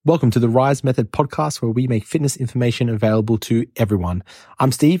Welcome to the Rise Method podcast, where we make fitness information available to everyone.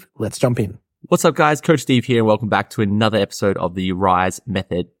 I'm Steve. Let's jump in. What's up, guys? Coach Steve here, and welcome back to another episode of the Rise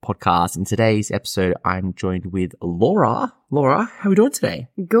Method podcast. In today's episode, I'm joined with Laura. Laura, how are we doing today?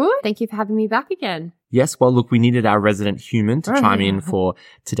 Good. Thank you for having me back again. Yes, well, look, we needed our resident human to chime in for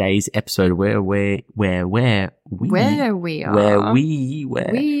today's episode where we are.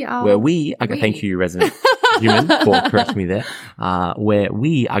 Okay, thank you, resident human, for correcting me there. Where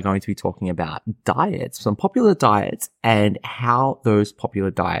we are going to be talking about diets, some popular diets, and how those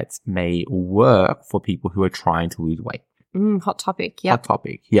popular diets may work for people who are trying to lose weight. Hot topic. Yeah. Hot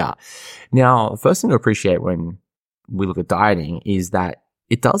topic. Yeah. Now, first thing to appreciate when we look at dieting is that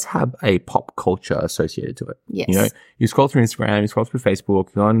it does have a pop culture associated to it. Yes. You know, you scroll through Instagram, you scroll through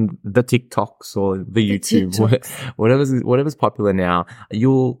Facebook, you're on the TikToks or the YouTube, whatever's popular now,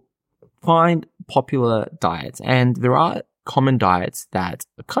 you'll find popular diets. And there are common diets that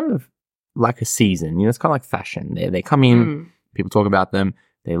are kind of like a season. You know, it's kind of like fashion. They come in, people talk about them,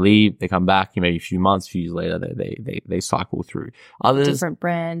 they leave, they come back, maybe a few months, a few years later, they cycle through. Others, different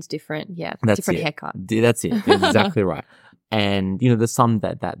brands, different haircut. That's it. Exactly right. And, you know, there's some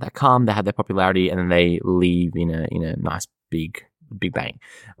that come, they have their popularity, and then they leave in a nice big bang,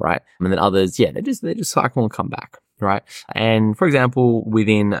 right? And then others, they just cycle and come back, right? And for example,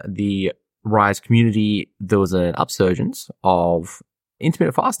 within the Rise community, there was an upsurgence of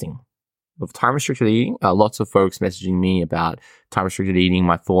intermittent fasting, of time restricted eating. Lots of folks messaging me about time restricted eating,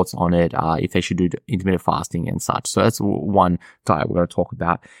 my thoughts on it, if they should do intermittent fasting and such. So that's one diet we're going to talk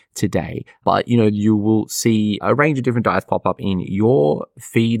about today. But, you know, you will see a range of different diets pop up in your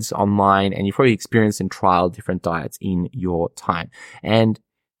feeds online, and you've probably experienced and trialed different diets in your time. And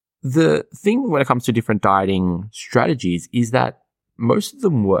the thing when it comes to different dieting strategies is that most of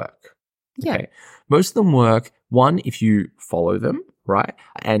them work. Yeah. Okay? Most of them work, one, if you follow them, right?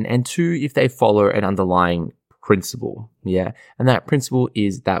 And two, if they follow an underlying principle. Yeah. And that principle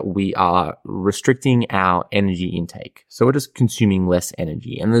is that we are restricting our energy intake. So we're just consuming less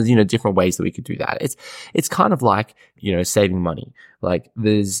energy. And there's, you know, different ways that we could do that. It's kind of like, you know, saving money. Like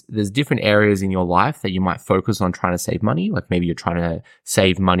there's different areas in your life that you might focus on trying to save money. Like maybe you're trying to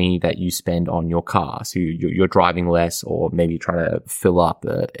save money that you spend on your car. So you're driving less, or maybe you're trying to fill up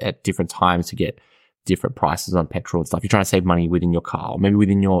at different times to get different prices on petrol and stuff. You're trying to save money within your car, or maybe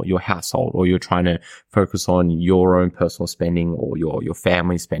within your household, or you're trying to focus on your own personal spending or your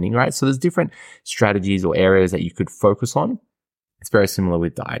family spending, right? So there's different strategies or areas that you could focus on. It's very similar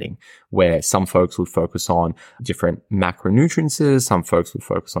with dieting, where some folks would focus on different macronutrients, some folks would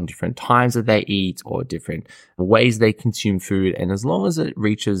focus on different times that they eat or different ways they consume food. And as long as it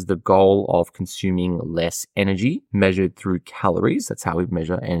reaches the goal of consuming less energy measured through calories, that's how we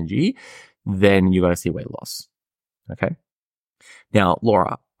measure energy, then you're going to see weight loss. Okay. Now,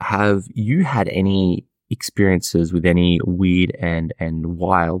 Laura, have you had any experiences with any weird and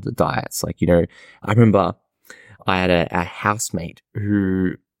wild diets? Like, you know, I remember I had a housemate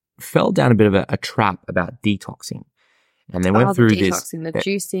who fell down a bit of a trap about detoxing. And they went through the this. Detoxing, the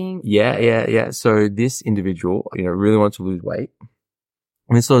juicing. Yeah. So this individual, you know, really wanted to lose weight.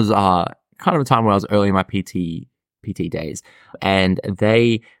 And this was kind of a time when I was early in my PT days, and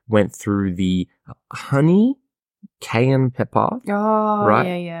they went through the honey cayenne pepper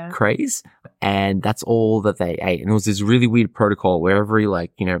craze, and that's all that they ate. And it was this really weird protocol where every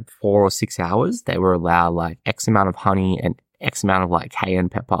 4 or 6 hours they were allowed like X amount of honey and X amount of like cayenne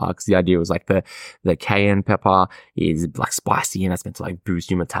pepper, because the idea was like the cayenne pepper is like spicy and that's meant to like boost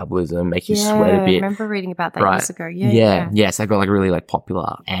your metabolism, make you sweat a bit. I remember reading about that years ago. Yes, they got like really like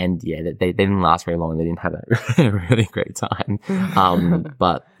popular, and they didn't last very long. They didn't have a really great time.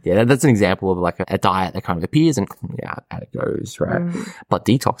 But yeah, that's an example of like a diet that kind of appears and out it goes, right? But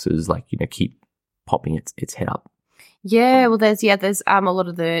detoxes keep popping its head up. Yeah, well, there's a lot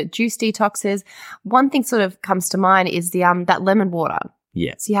of the juice detoxes. One thing sort of comes to mind is the that lemon water.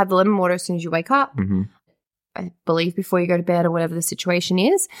 Yeah. So you have the lemon water as soon as you wake up. Mm-hmm. I believe before you go to bed or whatever the situation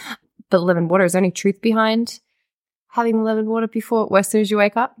is. But lemon water, is there any truth behind having lemon water as soon as you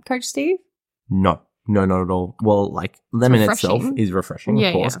wake up, Coach Steve? No, not at all. Well, like lemon itself is refreshing,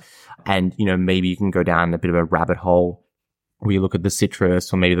 of course. Yeah. And, maybe you can go down a bit of a rabbit hole where you look at the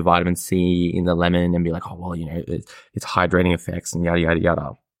citrus or maybe the vitamin C in the lemon and be like, oh, well, it's hydrating effects and yada, yada,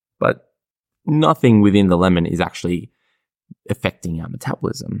 yada. But nothing within the lemon is actually affecting our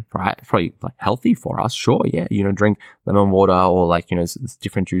metabolism, right? It's probably like healthy for us. Sure. Yeah. Drink lemon water or it's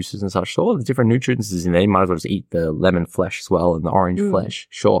different juices and such. Sure. There's different nutrients in there. You might as well just eat the lemon flesh as well and the orange flesh.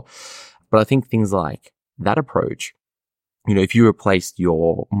 Sure. But I think things like that approach, if you replaced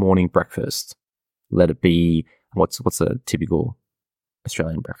your morning breakfast, let it be, what's a typical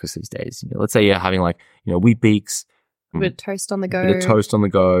Australian breakfast these days. Let's say you're having like, wheat beaks, A bit of toast on the go. bit of toast on the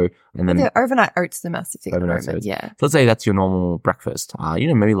go, and then The overnight oats are the massive thing at the Overnight moment. oats. Yeah. So let's say that's your normal breakfast.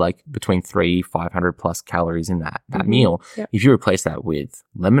 Maybe like between 500 plus calories in that meal. Yep. If you replace that with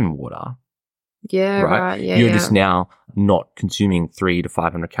lemon water, Yeah, right? right. Yeah, You're yeah. just now not consuming 300 to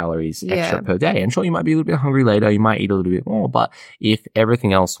 500 calories extra Yeah. per day. And sure, you might be a little bit hungry later. You might eat a little bit more. But if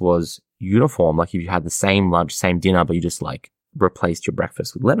everything else was uniform, like if you had the same lunch, same dinner, but you just like replaced your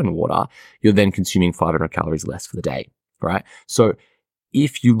breakfast with lemon water, you're then consuming 500 calories less for the day, right? So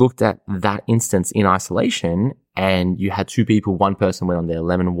if you looked at that instance in isolation and you had two people, one person went on their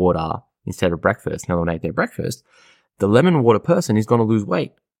lemon water instead of breakfast, another one ate their breakfast, the lemon water person is going to lose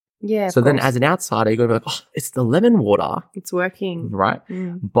weight. Yeah. So then as an outsider, you're going to be like, oh, it's the lemon water, it's working. right?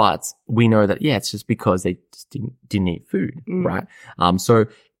 But we know that, yeah, it's just because they just didn't eat food, right? So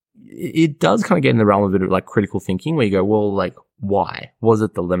it does kind of get in the realm of a bit of like critical thinking where you go, well, like, why? Was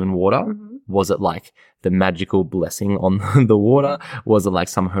it the lemon water? Was it like the magical blessing on the water? Was it like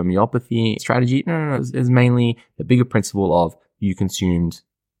some homeopathy strategy? No. It's mainly the bigger principle of you consumed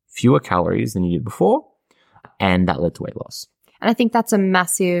fewer calories than you did before, and that led to weight loss. And I think that's a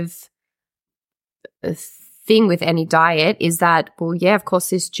massive thing with any diet is that, well, yeah, of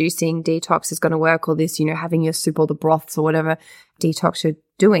course, this juicing detox is going to work, or this, having your soup or the broths or whatever detox you're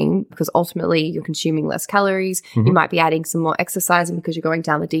doing, because ultimately you're consuming less calories. You might be adding some more exercising because you're going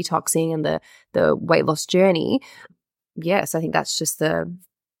down the detoxing and the weight loss journey. Yes, I think that's just the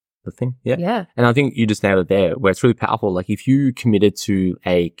thing. Yeah. Yeah. And I think you just nailed it there, where it's really powerful. Like if you committed to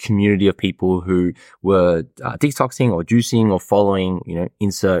a community of people who were detoxing or juicing or following,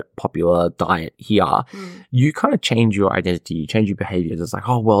 insert popular diet here, you kind of change your identity, you change your behaviors. It's like,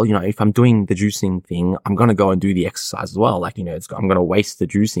 oh, well, if I'm doing the juicing thing, I'm going to go and do the exercise as well. Like, I'm going to waste the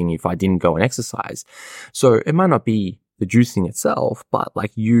juicing if I didn't go and exercise. So it might not be the juicing itself, but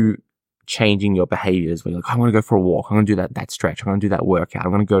like you changing your behaviors where you're like, I'm going to go for a walk. I'm going to do that stretch. I'm going to do that workout.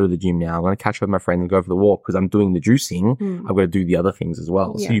 I'm going to go to the gym now. I'm going to catch up with my friend and go for the walk because I'm doing the juicing. I've got to do the other things as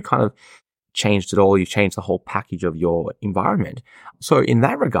well. Yeah. So you kind of changed it all. You changed the whole package of your environment. So in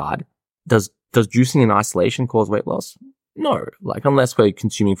that regard, does juicing in isolation cause weight loss? No, like unless we're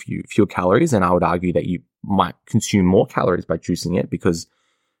consuming fewer calories, and I would argue that you might consume more calories by juicing it because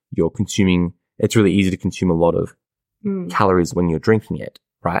it's really easy to consume a lot of calories when you're drinking it.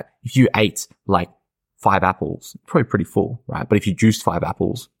 Right? If you ate like 5 apples, probably pretty full, right? But if you juiced 5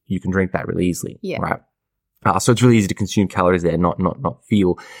 apples, you can drink that really easily, right? So it's really easy to consume calories there, not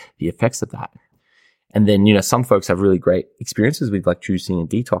feel the effects of that. And then, some folks have really great experiences with like juicing and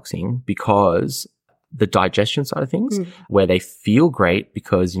detoxing because the digestion side of things, where they feel great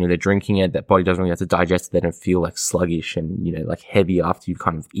because, they're drinking it, that body doesn't really have to digest it, they don't feel like sluggish and, like heavy after you've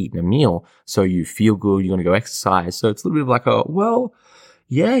kind of eaten a meal. So you feel good, you're going to go exercise. So it's a little bit of like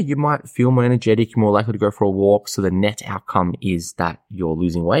yeah, you might feel more energetic, you're more likely to go for a walk. So the net outcome is that you're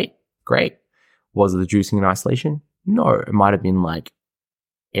losing weight. Great. Was it the juicing in isolation? No, it might have been like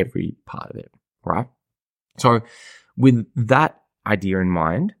every part of it, right? So with that idea in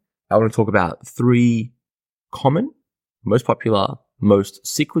mind, I want to talk about 3 common, most popular, most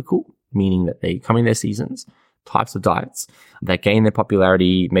cyclical, meaning that they come in their seasons, types of diets that gain their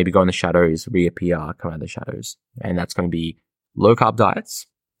popularity, maybe go in the shadows, reappear, come out of the shadows. And that's going to be low-carb diets.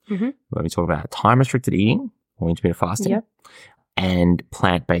 When we talk about time-restricted eating or intermittent fasting, and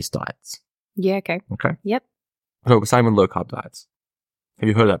plant-based diets. Yeah, okay. Okay? Yep. So we're starting with low-carb diets. Have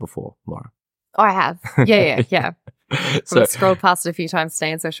you heard of that before, Laura? Oh, I have. Yeah. So, I've scrolled past it a few times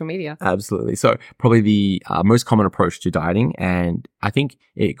today on social media. Absolutely. So probably the most common approach to dieting, and I think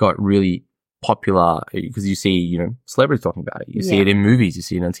it got really popular because you see, celebrities talking about it. You see it in movies, you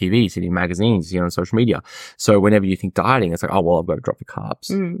see it on TV, you see it in magazines, you see it on social media. So whenever you think dieting, it's like, oh, well, I've got to drop the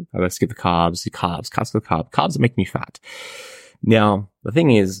carbs. I've got to skip the carbs, cuts the carbs. Carbs make me fat. Now, the thing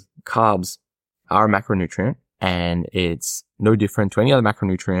is, carbs are a macronutrient, and it's no different to any other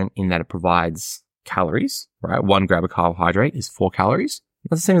macronutrient in that it provides calories, right? 1 gram of carbohydrate is 4 calories.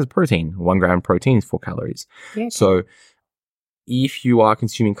 That's the same as protein. 1 gram of protein is 4 calories. Yeah. So if you are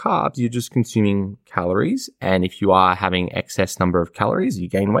consuming carbs, you're just consuming calories. And if you are having excess number of calories, you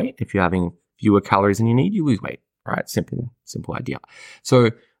gain weight. If you're having fewer calories than you need, you lose weight, right? Simple idea.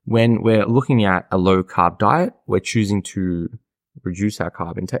 So when we're looking at a low carb diet, we're choosing to reduce our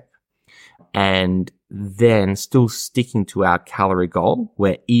carb intake and then still sticking to our calorie goal.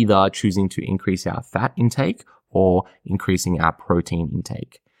 We're either choosing to increase our fat intake or increasing our protein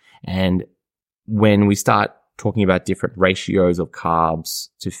intake. And when we start talking about different ratios of carbs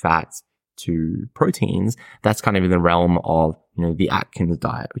to fats to proteins, that's kind of in the realm of, the Atkins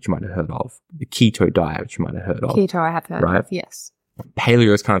diet, which you might have heard of, the keto diet, which you might have heard of. Keto, I have heard right? of, yes.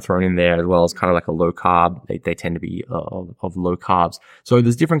 Paleo is kind of thrown in there as well as kind of like a low carb. They tend to be of low carbs. So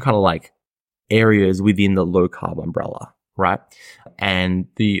there's different kind of like areas within the low carb umbrella, right? And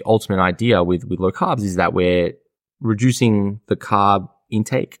the ultimate idea with low carbs is that we're reducing the carb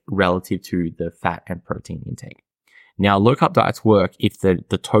intake relative to the fat and protein intake. Now, low carb diets work if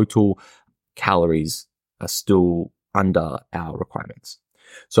the total calories are still under our requirements.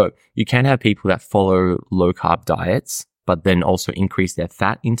 So you can have people that follow low carb diets, but then also increase their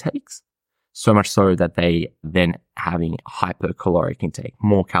fat intakes, so much so that they then having hypercaloric intake,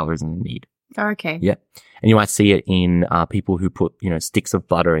 more calories than they need. Okay. Yeah. And you might see it in people who put, sticks of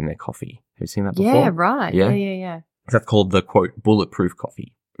butter in their coffee. Have you seen that before? Yeah, right. Yeah. That's called the quote bulletproof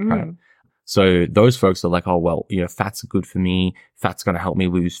coffee, right? So those folks are like, oh, well, fats are good for me. Fat's going to help me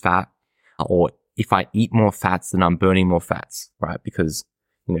lose fat. Or if I eat more fats, then I'm burning more fats, right? Because,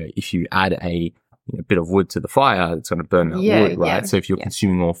 if you add a bit of wood to the fire, it's going to burn that wood, right? Yeah, so if you're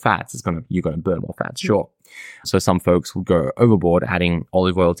consuming more fats, you're going to burn more fats, sure. So some folks will go overboard, adding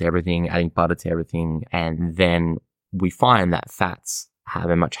olive oil to everything, adding butter to everything. And then we find that fats have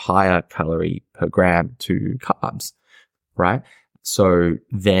a much higher calorie per gram to carbs, right? So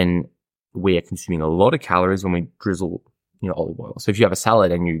then we are consuming a lot of calories when we drizzle, olive oil. So if you have a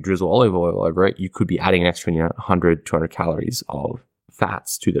salad and you drizzle olive oil over it, you could be adding an extra, 100, 200 calories of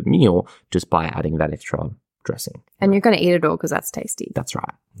fats to the meal just by adding that extra dressing. And you're going to eat it all because that's tasty. That's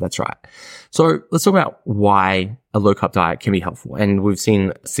right. So let's talk about why a low carb diet can be helpful. And we've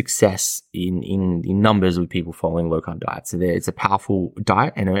seen success in numbers with people following low carb diets. So it's a powerful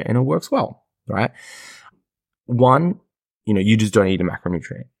diet and it works well, right? One, you just don't eat a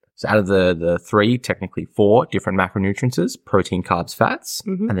macronutrient. So out of the three, technically four different macronutrients, protein, carbs, fats,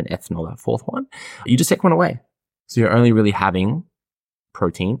 and then ethanol, that fourth one, you just take one away. So you're only really having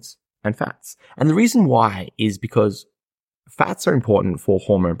proteins and fats. And the reason why is because fats are important for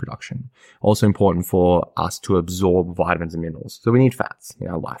hormone production, also important for us to absorb vitamins and minerals. So we need fats in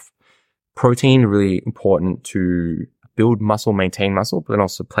our life. Protein, really important to build muscle, maintain muscle, but it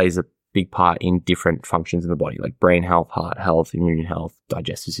also plays a big part in different functions in the body, like brain health, heart health, immune health,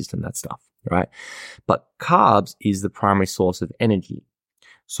 digestive system, that stuff, right? But carbs is the primary source of energy.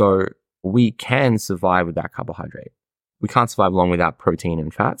 So we can survive without carbohydrate. We can't survive long without protein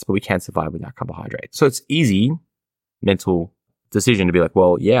and fats, but we can survive without carbohydrate. So it's easy mental decision to be like,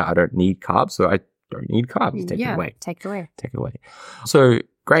 well, yeah, I don't need carbs, so I don't need carbs. Take it away. Take it away. So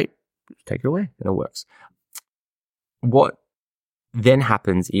great. Take it away and it works. What then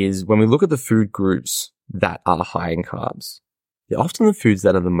happens is when we look at the food groups that are high in carbs, they're often the foods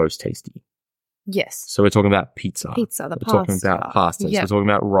that are the most tasty. Yes. So we're talking about pizza. We're talking about pastas. We're talking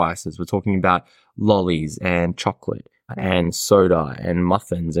about rices. We're talking about lollies and chocolate and soda and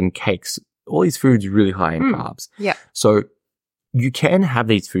muffins and cakes. All these foods are really high in carbs. Yeah. So you can have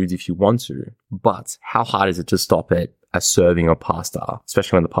these foods if you want to, but how hard is it to stop at a serving of pasta,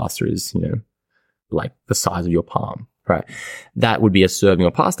 especially when the pasta is, like the size of your palm, right? That would be a serving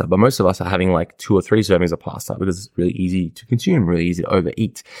of pasta, but most of us are having like 2 or 3 servings of pasta because it's really easy to consume, really easy to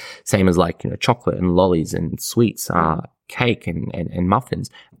overeat. Same as like, chocolate and lollies and sweets, cake and muffins.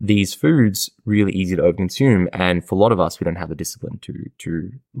 These foods really easy to overconsume. And for a lot of us, we don't have the discipline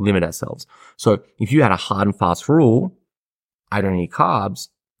to limit ourselves. So if you had a hard and fast rule, I don't eat carbs,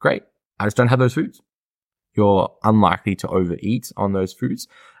 great. I just don't have those foods. You're unlikely to overeat on those foods.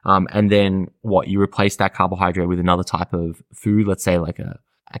 And then you replace that carbohydrate with another type of food, let's say like a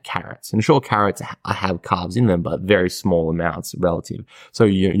carrots. And sure, carrots have carbs in them, but very small amounts relative. So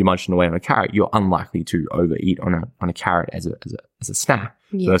you're munching away on a carrot, you're unlikely to overeat on a carrot as a snack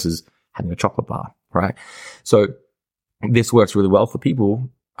versus having a chocolate bar, right? So this works really well for people.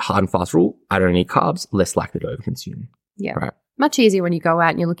 Hard and fast rule, I don't eat carbs, less likely to overconsume. Yeah. Right? Much easier when you go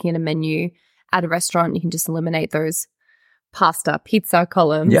out and you're looking at a menu at a restaurant, you can just eliminate those pasta, pizza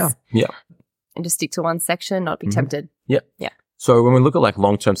columns. Yeah. And just stick to one section, not be tempted. Yeah. So when we look at like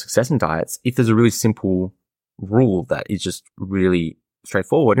long-term success in diets, if there's a really simple rule that is just really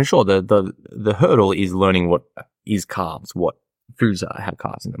straightforward, and sure, the hurdle is learning what is carbs, what foods have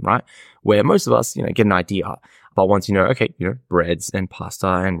carbs in them, right? Where most of us, get an idea, but once breads and pasta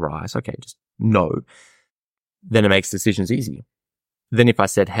and rice, okay, just know, then it makes decisions easy. Then if I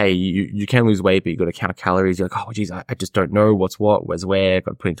said, hey, you can lose weight, but you got to count calories, you're like, oh, geez, I just don't know what's what, where's where,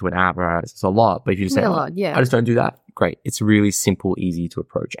 got to put into an app, right? It's a lot. But if you say, I just don't do that, great. It's really simple, easy to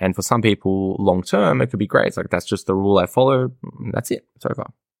approach. And for some people, long term, it could be great. It's like, that's just the rule I follow. That's it. It's over.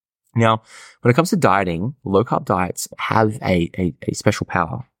 Now, when it comes to dieting, low carb diets have a special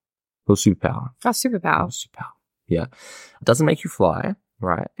power, a little superpower. Oh, superpower. Yeah. It doesn't make you fly.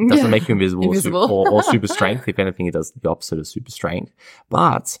 right? It doesn't make you invisible, Invisible. or super strength. If anything, it does the opposite of super strength.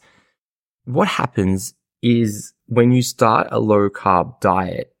 But what happens is when you start a low carb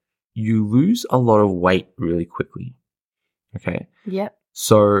diet, you lose a lot of weight really quickly. Okay. Yep.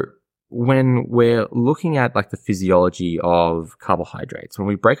 So when we're looking at like the physiology of carbohydrates, when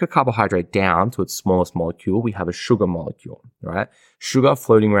we break a carbohydrate down to its smallest molecule, we have a sugar molecule, right? Sugar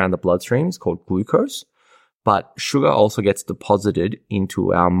floating around the bloodstream is called glucose, but sugar also gets deposited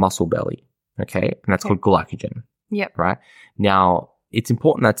into our muscle belly. Okay. And that's called glycogen. Yep. Right. Now, it's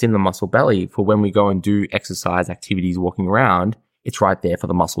important that's in the muscle belly for when we go and do exercise activities, walking around, it's right there for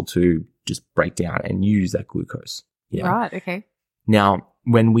the muscle to just break down and use that glucose. Yeah. Right. Okay. Now,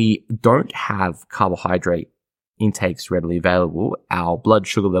 when we don't have carbohydrate intakes readily available, our blood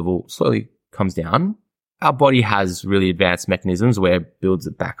sugar level slowly comes down. Our body has really advanced mechanisms where it builds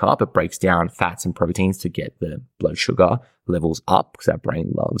it back up. It breaks down fats and proteins to get the blood sugar levels up because our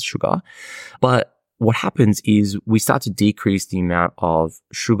brain loves sugar. But what happens is we start to decrease the amount of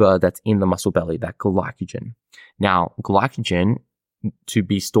sugar that's in the muscle belly, that glycogen. Now, glycogen to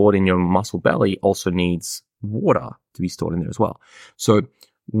be stored in your muscle belly also needs water to be stored in there as well. So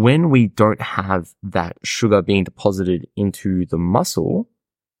when we don't have that sugar being deposited into the muscle,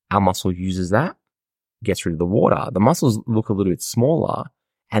 our muscle uses that, gets rid of the water. The muscles look a little bit smaller.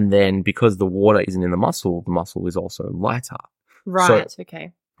 And then because the water isn't in the muscle is also lighter. Right. So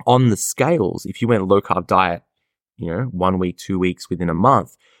okay. on the scales, if you went low carb diet, 1 week, 2 weeks, within a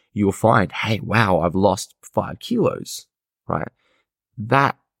month, you'll find, hey, wow, I've lost 5 kilos, right?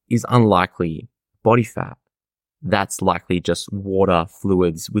 That is unlikely body fat. That's likely just water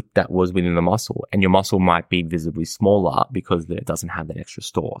fluids that was within the muscle, and your muscle might be visibly smaller because it doesn't have that extra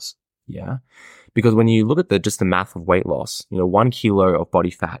stores. Yeah. Because when you look at just the math of weight loss, 1 kilo of body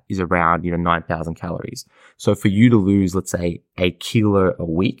fat is around, 9,000 calories. So for you to lose, let's say 1 kilo a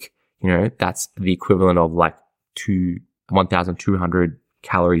week, that's the equivalent of like 1,200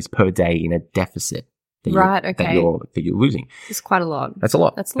 calories per day in a deficit. That you're losing. It's quite a lot. That's a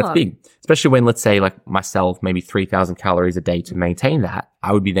lot. That's big. Especially when, let's say, like myself, maybe 3,000 calories a day to maintain that,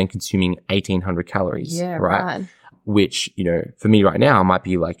 I would be then consuming 1,800 calories. Yeah, right. Which, for me right now might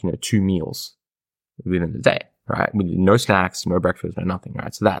be like, 2 meals within the day, right? With no snacks, no breakfast, no nothing,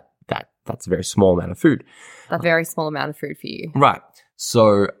 right? So that's a very small amount of food. A very small amount of food for you. Right.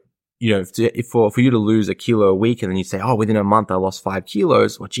 So, for you to lose 1 kilo a week and then you say, oh, within a month I lost 5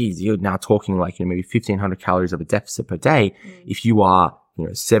 kilos, well, geez, you're now talking like, maybe 1,500 calories of a deficit per day. If you are,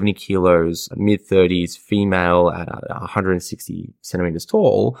 70 kilos, mid-30s, female at 160 centimeters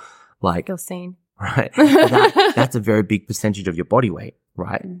tall, like, You're seen. right? That's a very big percentage of your body weight,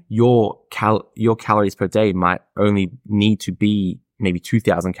 right? Your calories per day might only need to be maybe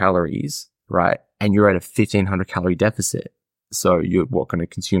 2,000 calories, right? And you're at a 1,500 calorie deficit. So you're going to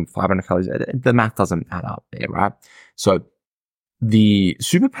consume 500 calories. The math doesn't add up there, right? So the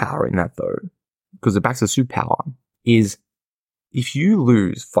superpower in that though, because the back to the superpower is if you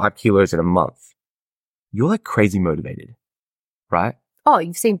lose 5 kilos in a month, you're like crazy motivated, right? Oh,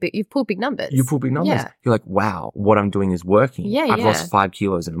 you've pulled big numbers. You pull big numbers. Yeah. You're like, wow, what I'm doing is working. Yeah, I've lost 5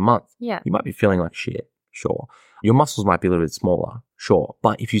 kilos in a month. Yeah. You might be feeling like shit. Sure. Your muscles might be a little bit smaller. Sure.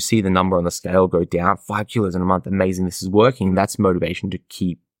 But if you see the number on the scale go down 5 kilos in a month, amazing, this is working. That's motivation to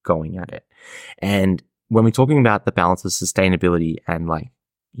keep going at it. And when we're talking about the balance of sustainability and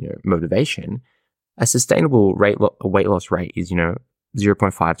motivation, a sustainable weight loss rate is,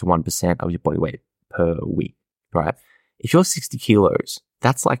 0.5 to 1% of your body weight per week, right? If you're 60 kilos,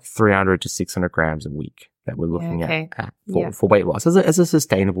 that's like 300 to 600 grams a week that we're looking at for weight loss as a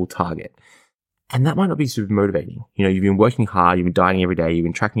sustainable target. And that might not be super motivating. You've been working hard, you've been dieting every day, you've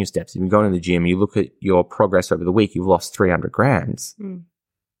been tracking your steps, you've been going to the gym, you look at your progress over the week, you've lost 300 grams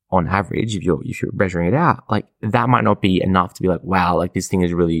on average if you're measuring it out. Like that might not be enough to be like, wow, like this thing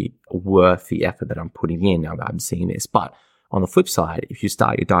is really worth the effort that I'm putting in. I'm seeing this. But on the flip side, if you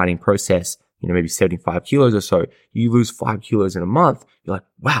start your dieting process, maybe 75 kilos or so, you lose 5 kilos in a month, you're like,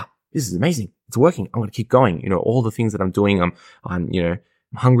 wow, this is amazing. It's working. I'm going to keep going. All the things that I'm doing, I'm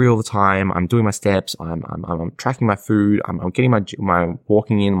hungry all the time. I'm doing my steps. I'm tracking my food. I'm getting my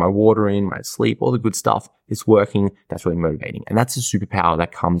walking in, my water in, my sleep, all the good stuff. It's working. That's really motivating. And that's a superpower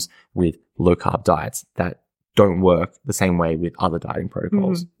that comes with low carb diets that don't work the same way with other dieting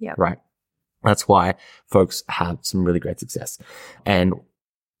protocols. Yeah. Right. That's why folks have some really great success. And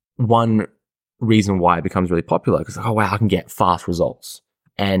one reason why it becomes really popular because, oh wow, I can get fast results.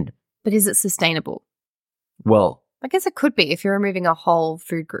 But is it sustainable? Well, I guess it could be if you're removing a whole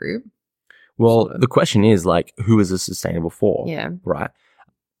food group. Well, the question is like, who is this sustainable for? Yeah. Right.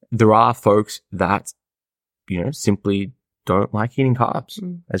 There are folks that, simply don't like eating carbs.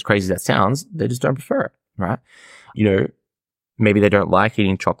 As crazy as that sounds, they just don't prefer it, right? You know, maybe they don't like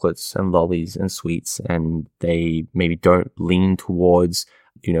eating chocolates and lollies and sweets, and they maybe don't lean towards,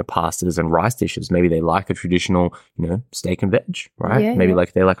 you know, pastas and rice dishes. Maybe they like the traditional, you know, steak and veg, right? Yeah, maybe yeah.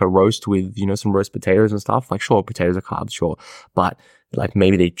 like they like a roast with, you know, some roast potatoes and stuff. Like, sure, potatoes are carbs, sure. But like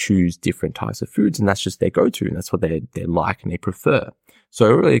maybe they choose different types of foods and that's just their go-to and that's what they like and they prefer. So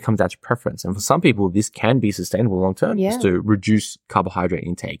it really comes down to preference. And for some people, this can be sustainable long term, Yeah. just to reduce carbohydrate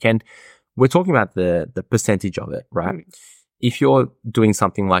intake. And we're talking about the percentage of it, right? If you're doing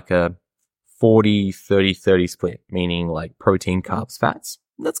something like a 40-30-30 split, meaning like protein, carbs, fats,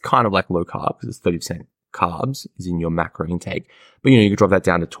 that's kind of like low carb because it's 30% carbs is in your macro intake. But, you know, you could drop that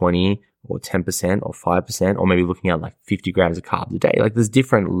down to 20 or 10% or 5%, or maybe looking at like 50 grams of carbs a day. Like there's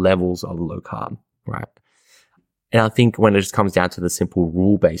different levels of low carb, right? And I think when it just comes down to the simple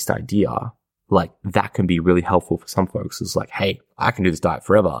rule-based idea, like that can be really helpful for some folks. It's like, hey, I can do this diet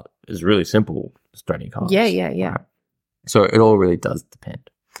forever. It's really simple. Just don't eat carbs. Yeah. Right? So it all really does depend.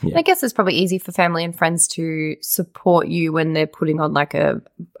 Yeah. I guess it's probably easy for family and friends to support you when they're putting on like a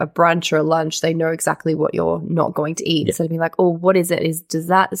brunch or a lunch. They know exactly what you're not going to eat. Yep. Instead of being like, oh, what is it? Is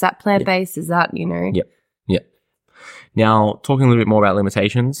that plant-based? Is that, you know? Yep. Now, talking a little bit more about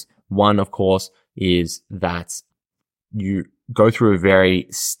limitations, one, of course, is that you go through a very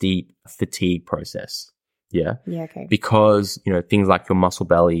steep fatigue process. Yeah. Yeah, okay. Because, you know, things like your muscle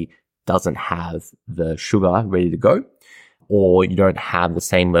belly doesn't have the sugar ready to go, or you don't have the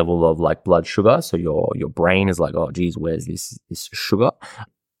same level of like blood sugar. So your brain is like, oh, geez, where's this sugar?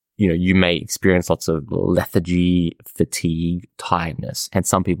 You know, you may experience lots of lethargy, fatigue, tiredness, and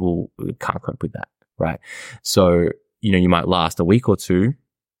some people can't cope with that, right? So, you know, you might last a week or two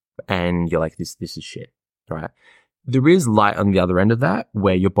and you're like, this is shit, right? There is light on the other end of that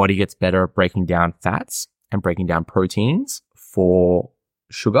where your body gets better at breaking down fats and breaking down proteins for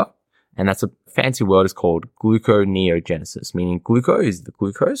sugar. And that's a fancy word is called gluconeogenesis, meaning gluco is the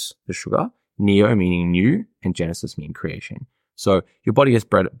glucose, the sugar, neo meaning new, and genesis meaning creation. So your body gets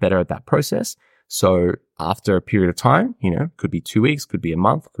better at that process. So after a period of time, you know, could be 2 weeks, could be a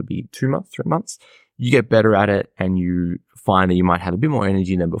month, could be 2 months, 3 months, you get better at it and you find that you might have a bit more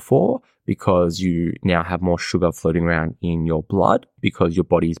energy than before because you now have more sugar floating around in your blood because your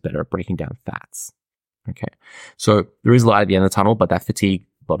body is better at breaking down fats. Okay. So there is light at the end of the tunnel, but that fatigue,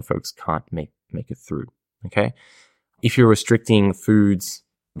 a lot of folks can't make it through. Okay. If you're restricting foods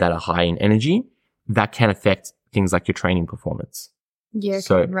that are high in energy, that can affect things like your training performance. Yeah, okay,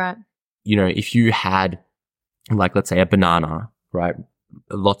 so, right. You know, if you had like, let's say a banana, right?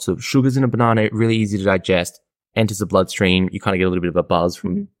 Lots of sugars in a banana, really easy to digest, enters the bloodstream. You kind of get a little bit of a buzz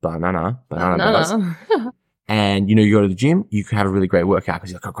from banana buzz. And, you know, you go to the gym, you can have a really great workout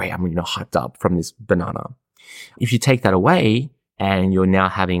because you're like, oh, great, I'm, you know, hyped up from this banana. If you take that away and you're now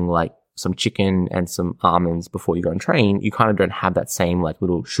having like some chicken and some almonds before you go and train, you kind of don't have that same like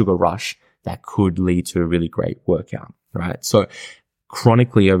little sugar rush that could lead to a really great workout, right? So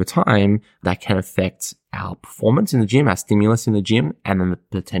chronically over time, that can affect our performance in the gym, our stimulus in the gym, and then the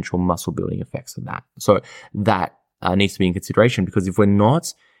potential muscle building effects of that. So that needs to be in consideration because if we're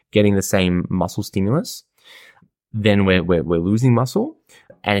not getting the same muscle stimulus, then we're losing muscle.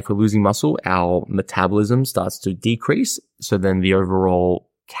 And if we're losing muscle, our metabolism starts to decrease. So then the overall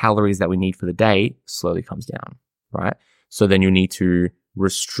calories that we need for the day slowly comes down, right? So then you need to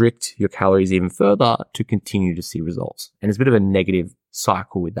restrict your calories even further to continue to see results. And it's a bit of a negative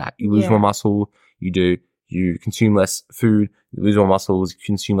cycle with that. You lose more muscle, you consume less food, you lose more muscles, you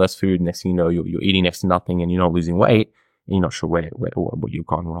consume less food. Next thing you know, you're eating next to nothing and you're not losing weight and you're not sure what you've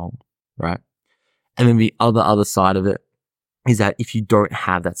gone wrong, right? And then the other side of it is that if you don't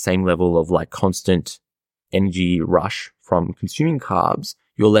have that same level of like constant energy rush from consuming carbs,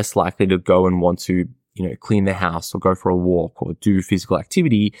 you're less likely to go and want to, you know, clean the house or go for a walk or do physical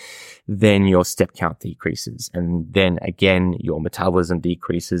activity, then your step count decreases. And then again, your metabolism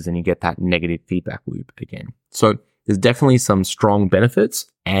decreases and you get that negative feedback loop again. So there's definitely some strong benefits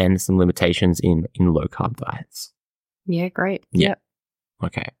and some limitations in low carb diets. Yeah, great. Yeah. Yep.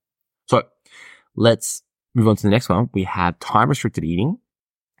 Okay. So let's move on to the next one. We have time restricted eating.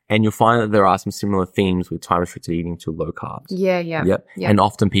 And you'll find that there are some similar themes with time restricted eating to low carbs. Yeah. Yep. And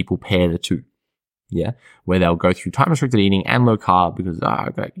often people pair the two. Yeah. Where they'll go through time restricted eating and low carb because,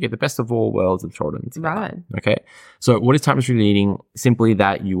 okay, you get the best of all worlds and throw it in together. Right. Okay. So what is time restricted eating? Simply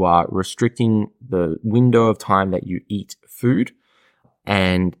that you are restricting the window of time that you eat food,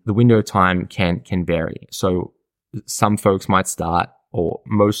 and the window of time can vary. So some folks might start, or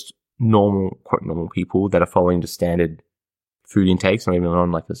most normal, quote normal people that are following the standard food intake, so even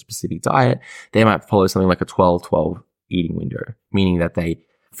on like a specific diet, they might follow something like a 12-12 eating window, meaning that they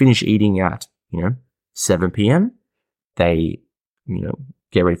finish eating at, 7 p.m. They,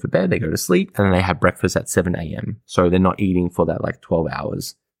 get ready for bed, they go to sleep, and then they have breakfast at 7 a.m. So they're not eating for that like 12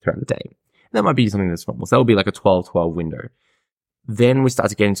 hours throughout the day. That might be something that's normal. So that would be like a 12-12 window. Then we start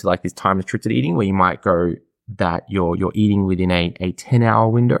to get into like this time restricted eating where you might go that you're eating within a 10-hour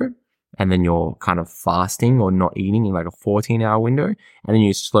window, and then you're kind of fasting or not eating in like a 14-hour window. And then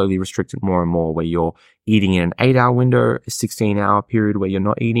you slowly restrict it more and more where you're eating in an 8-hour window, a 16-hour period where you're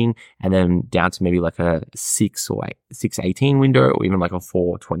not eating, and then down to maybe like a 6-18 window, or even like a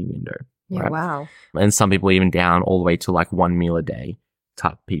 4-20 window. Yeah, right? wow. And some people even down all the way to like 1 meal a day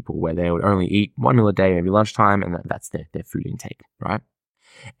type people where they would only eat 1 meal a day, maybe lunchtime, and that's their food intake, right?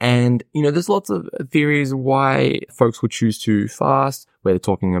 And, there's lots of theories why folks would choose to fast, where they're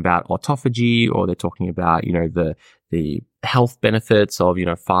talking about autophagy, or they're talking about, the health benefits of,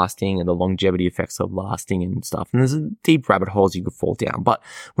 fasting and the longevity effects of lasting and stuff. And there's deep rabbit holes you could fall down. But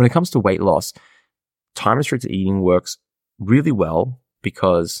when it comes to weight loss, time restricted eating works really well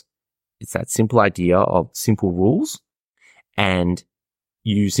because it's that simple idea of simple rules. And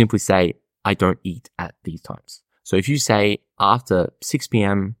you simply say, I don't eat at these times. So if you say after 6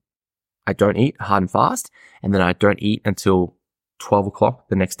 p.m., I don't eat hard and fast, and then I don't eat until 12 o'clock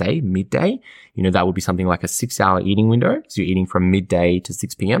the next day, midday, that would be something like a 6-hour eating window. So you're eating from midday to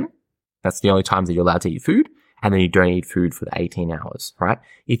 6 p.m. That's the only times that you're allowed to eat food. And then you don't eat food for the 18 hours, right?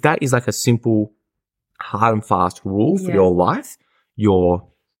 If that is like a simple hard and fast rule for your life, you're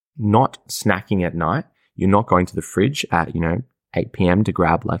not snacking at night. You're not going to the fridge at, 8 p.m. to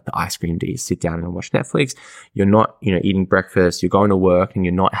grab like the ice cream to sit down and watch Netflix. You're not, eating breakfast. You're going to work and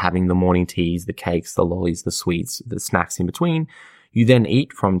you're not having the morning teas, the cakes, the lollies, the sweets, the snacks in between. You then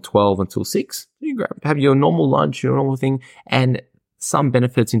eat from 12 until 6. You have your normal lunch, your normal thing, and some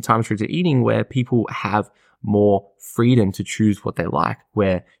benefits in time restricted eating where people have more freedom to choose what they like,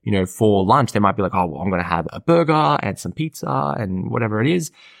 where, for lunch, they might be like, oh, well, I'm going to have a burger and some pizza and whatever it is.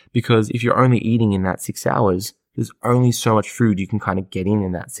 Because if you're only eating in that 6 hours, there's only so much food you can kind of get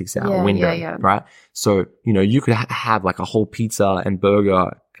in that 6-hour window, right? So, you could have like a whole pizza and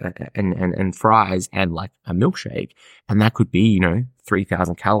burger and fries and like a milkshake, and that could be,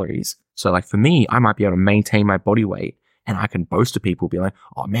 3,000 calories. So like for me, I might be able to maintain my body weight, and I can boast to people, be like,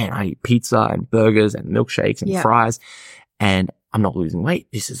 oh man, I eat pizza and burgers and milkshakes and fries, and I'm not losing weight.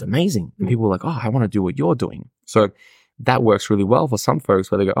 This is amazing. And people are like, oh, I want to do what you're doing. So that works really well for some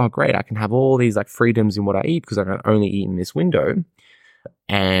folks where they go, oh, great, I can have all these like freedoms in what I eat because I can only eat in this window.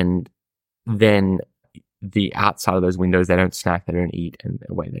 And then the outside of those windows, they don't snack, they don't eat, and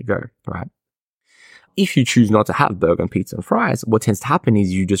away they go, right? If you choose not to have burger and pizza and fries, what tends to happen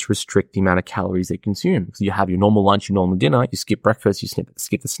is you just restrict the amount of calories they consume. So you have your normal lunch, your normal dinner, you skip breakfast, you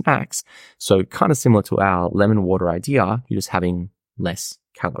skip the snacks. So kind of similar to our lemon water idea, you're just having less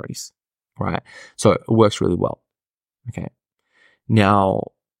calories, right? So it works really well. Okay. Now,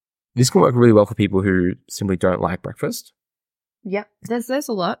 this can work really well for people who simply don't like breakfast. Yeah. There's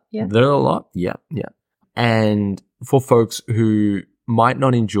a lot. Yeah. There are a lot. Yeah. Yeah. And for folks who might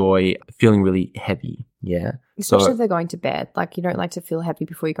not enjoy feeling really heavy. Yeah. Especially if they're going to bed. Like you don't like to feel heavy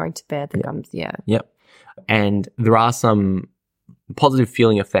before you're going to bed. That comes, Yep. And there are some positive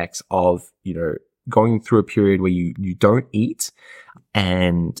feeling effects of, going through a period where you don't eat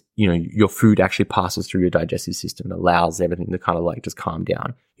and, your food actually passes through your digestive system and allows everything to kind of like just calm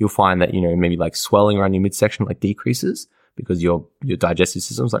down. You'll find that, maybe like swelling around your midsection like decreases because your digestive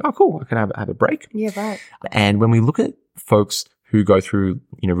system's like, oh, cool, I can have a break. Yeah, right. And when we look at folks who go through,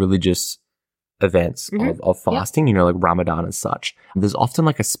 religious events of fasting, like Ramadan and such, there's often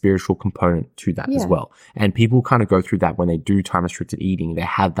like a spiritual component to that as well. And people kind of go through that when they do time restricted eating. They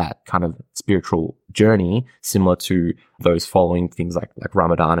have that kind of spiritual journey similar to those following things like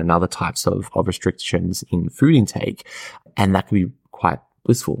Ramadan and other types of restrictions in food intake. And that can be quite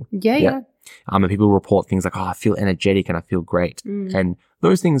blissful. Yeah. And people report things like, oh, I feel energetic and I feel great. And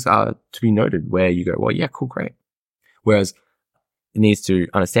those things are to be noted where you go, well, yeah, cool, great. Whereas it needs to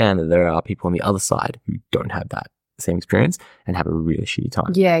understand that there are people on the other side who don't have that same experience and have a really shitty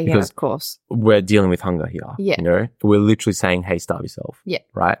time. Yeah, of course. We're dealing with hunger here. Yeah. We're literally saying, hey, starve yourself. Yeah.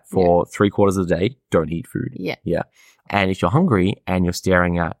 Right? For 3/4 of the day, don't eat food. Yeah. Yeah. And if you're hungry and you're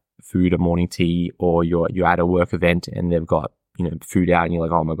staring at food or morning tea, or you're at a work event and they've got, food out and you're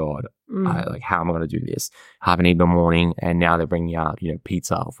like, oh my God, how am I going to do this? I haven't eaten in the morning and now they're bringing out,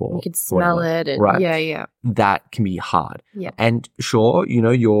 pizza for. You can smell it. And, right? Yeah. That can be hard. Yeah. And sure,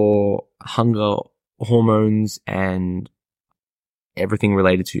 your hunger hormones and everything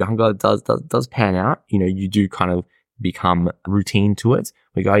related to your hunger does pan out. You do kind of become routine to it.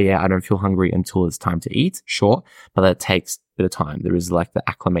 We go, yeah, I don't feel hungry until it's time to eat. Sure. But that takes a bit of time. There is like the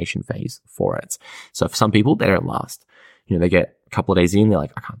acclimation phase for it. So for some people, they don't last. They get a couple of days in, they're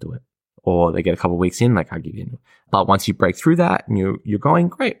like, I can't do it. Or they get a couple of weeks in, like I give in. But once you break through that and you're going,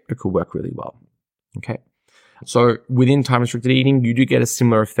 great, it could work really well. Okay. So within time restricted eating, you do get a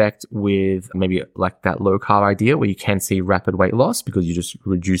similar effect with maybe like that low carb idea where you can see rapid weight loss because you're just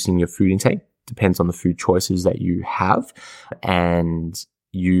reducing your food intake. Depends on the food choices that you have. And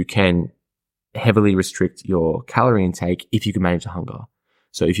you can heavily restrict your calorie intake if you can manage the hunger.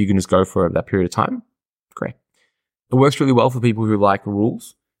 So if you can just go for that period of time, great. It works really well for people who like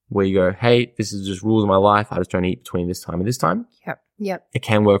rules, where you go, hey, this is just rules of my life. I just don't eat between this time and this time. Yep. It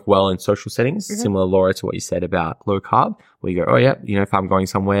can work well in social settings, similar, Laura, to what you said about low carb, where you go, oh yeah, if I'm going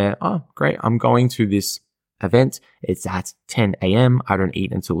somewhere, oh great, I'm going to this event. It's at 10 a.m. I don't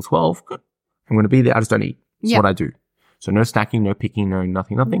eat until 12. Good. I'm going to be there. I just don't eat. That's what I do. So no snacking, no picking, no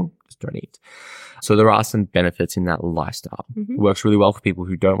nothing. Just don't eat. So there are some benefits in that lifestyle. It works really well for people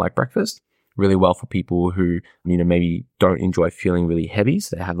who don't like breakfast. Really well for people who, maybe don't enjoy feeling really heavy.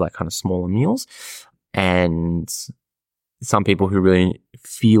 So they have like kind of smaller meals. And some people who really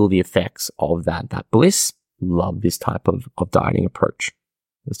feel the effects of that bliss love this type of dieting approach,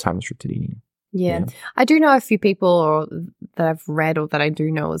 this time restricted eating. Yeah. I do know a few people that I've read or that I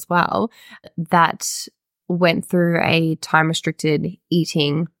do know as well that went through a time restricted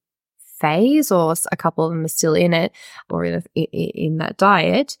eating phase, or a couple of them are still in it or in that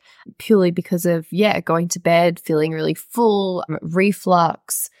diet purely because of, going to bed, feeling really full,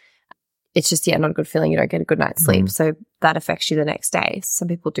 reflux. It's just, not a good feeling. You don't get a good night's sleep. So that affects you the next day. Some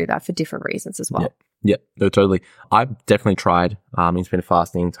people do that for different reasons as well. Yeah, no, totally. I've definitely tried intermittent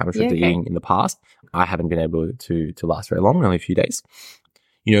fasting, time restricted eating in the past. I haven't been able to last very long, only a few days.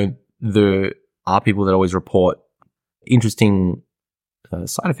 There are people that always report interesting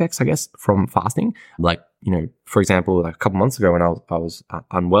side effects, I guess, from fasting. Like, for example, like a couple months ago when I was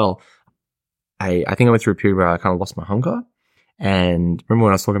unwell, I think I went through a period where I kind of lost my hunger. And remember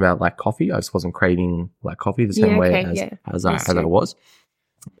when I was talking about like coffee, I just wasn't craving like coffee the same way as I was.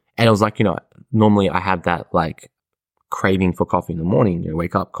 And it was like, normally I have that like craving for coffee in the morning,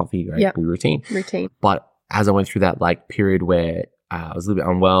 wake up, coffee, right? Routine. But as I went through that like period where I was a little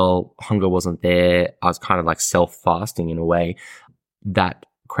bit unwell, hunger wasn't there, I was kind of like self-fasting in a way, that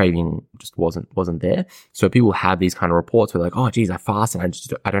craving just wasn't there. So people have these kind of reports where like, oh geez, I fast and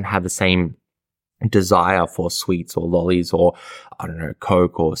I don't have the same desire for sweets or lollies or, I don't know,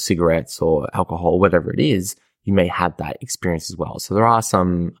 Coke or cigarettes or alcohol, whatever it is. You may have that experience as well. So there are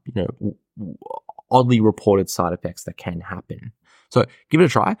some, oddly reported side effects that can happen. So give it a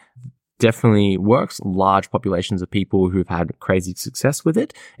try. Definitely works. Large populations of people who've had crazy success with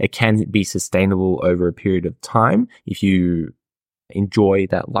it. It can be sustainable over a period of time if you enjoy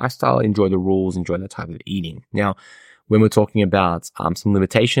that lifestyle, enjoy the rules, enjoy that type of eating. Now, when we're talking about some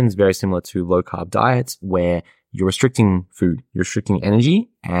limitations, very similar to low carb diets, where you're restricting food, you're restricting energy,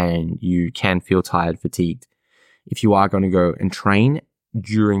 and you can feel tired, fatigued. If you are going to go and train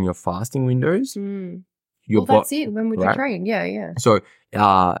during your fasting windows, that's it. When would you train? Yeah. So,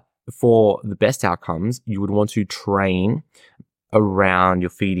 for the best outcomes, you would want to train around your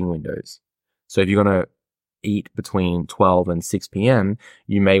feeding windows. So if you're going to eat between 12 and 6 p.m.,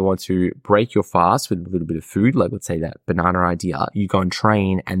 you may want to break your fast with a little bit of food, like let's say that banana idea. You go and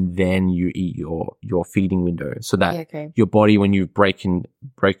train and then you eat your feeding window, so that your body, when you've broken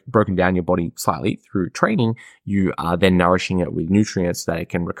down your body slightly through training, you are then nourishing it with nutrients so that it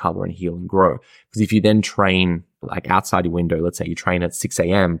can recover and heal and grow. Because if you then train like outside your window, let's say you train at 6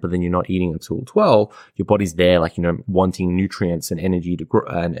 a.m., but then you're not eating until 12, your body's there, like, wanting nutrients and energy to grow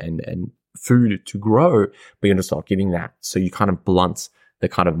and food to grow, but you're just not giving that. So you kind of blunt the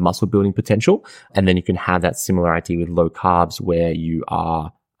kind of muscle building potential. And then you can have that similar idea with low carbs where you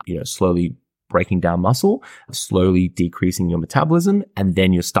are, slowly breaking down muscle, slowly decreasing your metabolism. And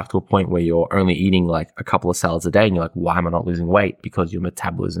then you're stuck to a point where you're only eating like a couple of salads a day and you're like, why am I not losing weight? Because your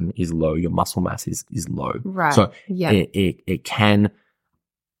metabolism is low, your muscle mass is low. Right. So it can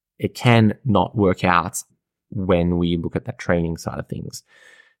not work out when we look at that training side of things.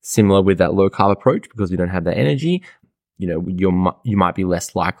 Similar with that low carb approach, because we don't have that energy, you might be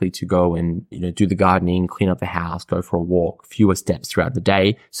less likely to go and, do the gardening, clean up the house, go for a walk, fewer steps throughout the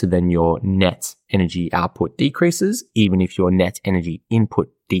day. So then your net energy output decreases, even if your net energy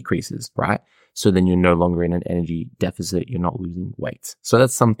input decreases, right? So then you're no longer in an energy deficit. You're not losing weight. So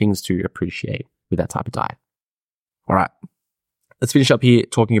that's some things to appreciate with that type of diet. All right. Let's finish up here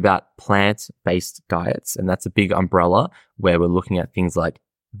talking about plant-based diets. And that's a big umbrella where we're looking at things like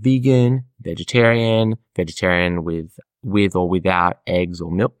vegan, vegetarian with or without eggs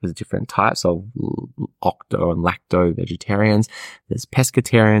or milk. There's different types of octo and lacto vegetarians. There's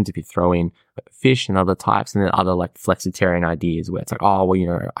pescatarians if you throw in fish and other types, and then other like flexitarian ideas where it's like, oh,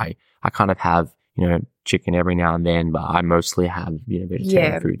 well, I kind of have, chicken every now and then, but I mostly have,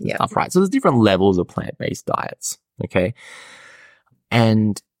 vegetarian foods and stuff, right? So there's different levels of plant-based diets. Okay.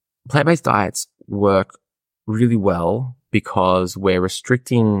 And plant-based diets work really well because we're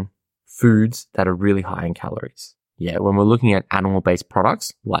restricting foods that are really high in calories. Yeah, when we're looking at animal-based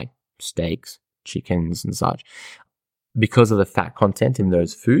products like steaks, chickens and such, because of the fat content in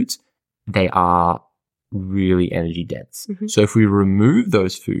those foods, they are really energy dense. Mm-hmm. So if we remove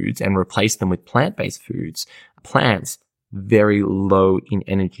those foods and replace them with plant-based foods, plants very low in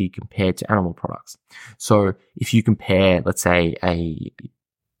energy compared to animal products. So if you compare, let's say,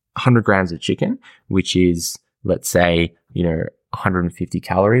 100 grams of chicken, which is, let's say, 150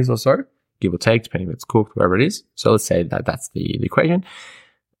 calories or so, give or take, depending if it's cooked, whatever it is. So let's say that that's the equation.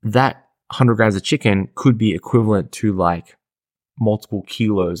 That 100 grams of chicken could be equivalent to like multiple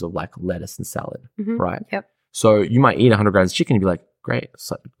kilos of like lettuce and salad, right? Yep. So you might eat 100 grams of chicken and be like, great, it's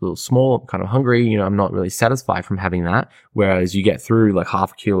like a little small, I'm kind of hungry, I'm not really satisfied from having that. Whereas you get through like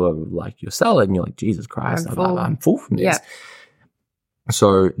half a kilo of like your salad and you're like, Jesus Christ, I'm full from this. Yeah.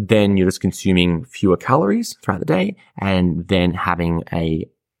 So then you're just consuming fewer calories throughout the day and then having a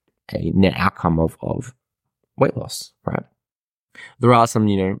net outcome of weight loss, right? There are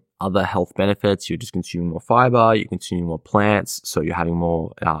some, other health benefits. You're just consuming more fiber, you're consuming more plants, so you're having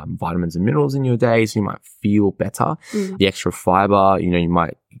more vitamins and minerals in your day, so you might feel better. The extra fiber, you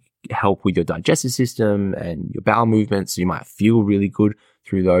might help with your digestive system and your bowel movements, so you might feel really good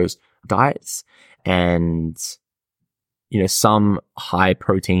through those diets. And some high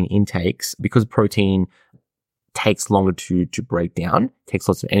protein intakes, because protein takes longer to break down, takes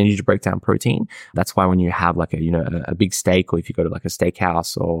lots of energy to break down protein. That's why when you have like a big steak, or if you go to like a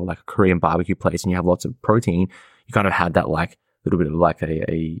steakhouse or like a Korean barbecue place and you have lots of protein, you kind of have that like little bit of like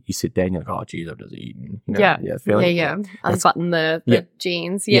you sit there and you're like, oh geez, I've just eaten. Feeling. Unbutton the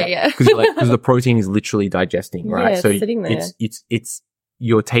jeans. Because the protein is literally digesting, right? Yeah, so it's sitting there. It's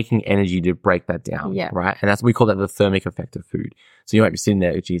you're taking energy to break that down, right? And we call that the thermic effect of food. So you might be sitting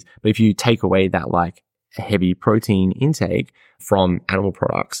there, geez, but if you take away that like heavy protein intake from animal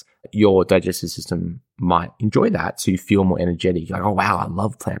products, your digestive system might enjoy that. So you feel more energetic. You're like, oh wow, I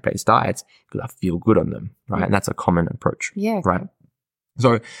love plant-based diets because I feel good on them, right? And that's a common approach, right?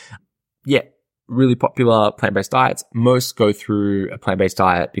 So really popular plant-based diets. Most go through a plant-based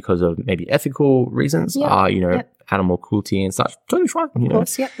diet because of maybe ethical reasons, animal cruelty and such. Totally fine. Of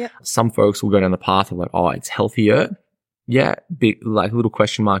course, Some folks will go down the path of like, oh, it's healthier. Yeah, big like little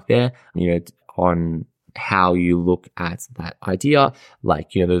question mark there, on how you look at that idea.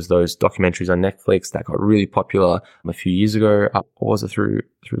 Like, there's those documentaries on Netflix that got really popular a few years ago. What was it through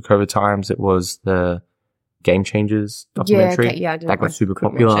COVID times? It was the Game Changers documentary. That got super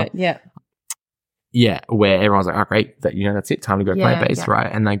popular. Yeah, where everyone's like, oh great, that's it, time to go plant-based, right?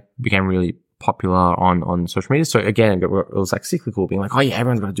 And they became really popular on social media. So again, it was like cyclical, being like, oh yeah,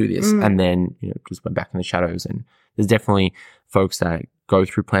 everyone's got to do this. And then, just went back in the shadows. And there's definitely folks that go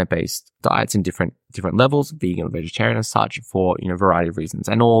through plant-based diets in different levels, vegan or vegetarian and such, for, a variety of reasons,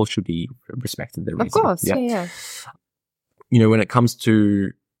 and all should be respected their reason. Of course, yeah. When it comes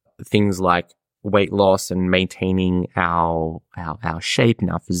to things like weight loss and maintaining our shape and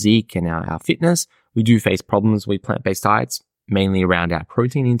our physique and our fitness, we do face problems with plant-based diets, mainly around our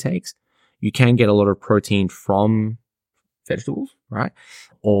protein intakes. You can get a lot of protein from vegetables, right?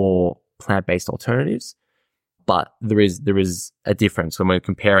 Or plant-based alternatives. But there is a difference when we're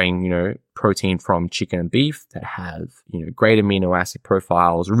comparing, protein from chicken and beef that have, great amino acid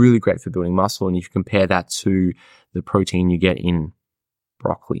profiles, really great for building muscle. And if you compare that to the protein you get in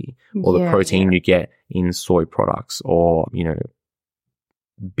broccoli, or the protein you get in soy products, or,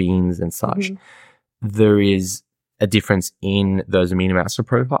 beans and such, there is a difference in those amino acid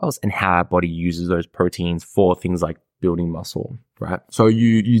profiles and how our body uses those proteins for things like building muscle, right? So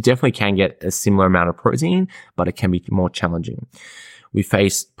you definitely can get a similar amount of protein, but it can be more challenging. We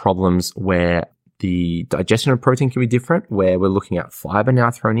face problems where the digestion of protein can be different, where we're looking at fiber now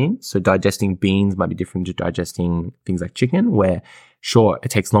thrown in. So digesting beans might be different to digesting things like chicken, where sure, it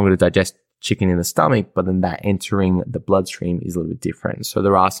takes longer to digest chicken in the stomach, but then that entering the bloodstream is a little bit different. So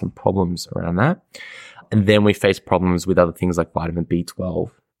there are some problems around that. And then we face problems with other things like vitamin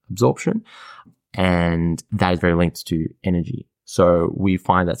B12 absorption, and that is very linked to energy. So we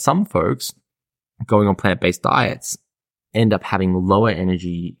find that some folks going on plant-based diets end up having lower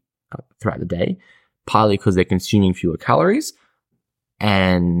energy throughout the day, partly because they're consuming fewer calories,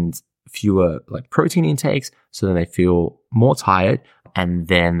 and fewer like protein intakes. So then they feel more tired, and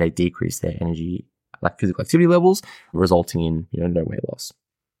then they decrease their energy, like physical activity levels, resulting in, no weight loss.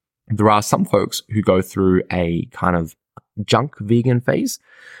 There are some folks who go through a kind of junk vegan phase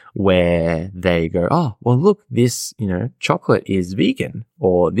where they go, oh, well, look, this, chocolate is vegan,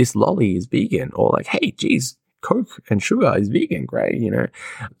 or this lolly is vegan, or like, hey, geez, Coke and sugar is vegan, great,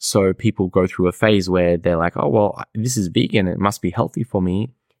 So people go through a phase where they're like, oh, well, this is vegan, it must be healthy for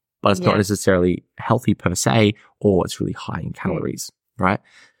me, but it's not necessarily healthy per se, or it's really high in calories, right?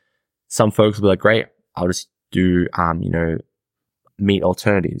 Some folks will be like, great, I'll just do, meat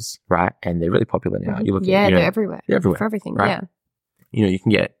alternatives, right? And they're really popular now. You look at, they're everywhere. They're everywhere. For everything, right? You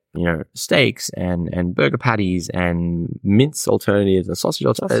can get, steaks and burger patties and mince alternatives and sausage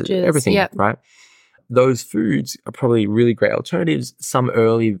alternatives, everything, right? Those foods are probably really great alternatives. Some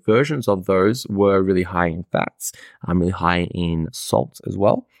early versions of those were really high in fats, really high in salt as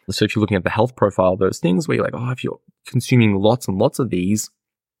well. So if you're looking at the health profile of those things where you're like, oh, if you're consuming lots and lots of these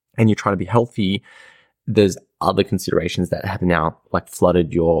and you're trying to be healthy, there's other considerations that have now like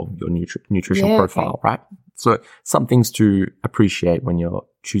flooded your nutritional profile, right? So some things to appreciate when you're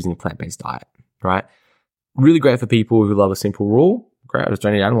choosing a plant-based diet, right? Really great for people who love a simple rule. Great, I just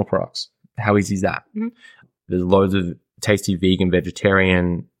don't eat animal products. How easy is that? Mm-hmm. There's loads of tasty vegan,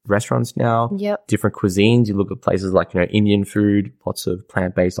 vegetarian restaurants now. Yep. Different cuisines. You look at places like, Indian food, lots of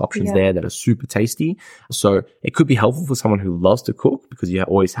plant-based options there that are super tasty. So it could be helpful for someone who loves to cook, because you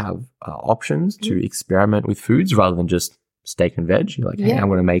always have options to experiment with foods rather than just steak and veg. You're like, hey, I'm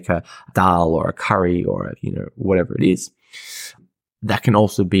going to make a dal or a curry or, whatever it is. That can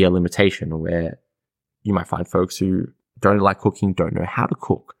also be a limitation where you might find folks who don't like cooking, don't know how to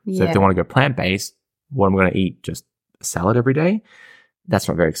cook. So if they want to go plant-based, what am I going to eat? Just a salad every day? That's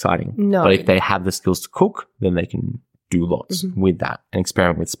not very exciting. No. But if they have the skills to cook, then they can do lots with that and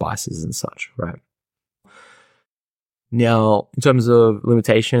experiment with spices and such, right? Now, in terms of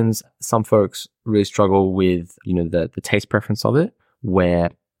limitations, some folks really struggle with, the taste preference of it,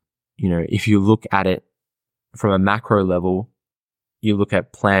 where, if you look at it from a macro level, you look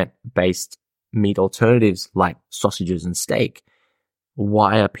at plant-based meat alternatives like sausages and steak.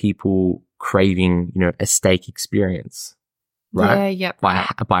 Why are people craving, a steak experience? Right?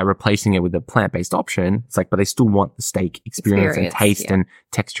 By replacing it with a plant-based option, it's like, but they still want the steak experience and taste and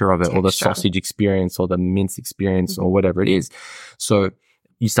texture of it, or the sausage experience, or the mince experience, or whatever it is. So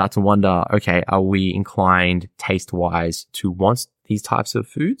you start to wonder, okay, are we inclined taste-wise to want these types of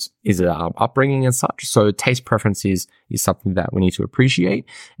foods? Is it our upbringing and such? So taste preference is something that we need to appreciate.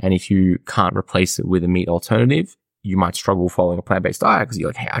 And if you can't replace it with a meat alternative, you might struggle following a plant-based diet, because you're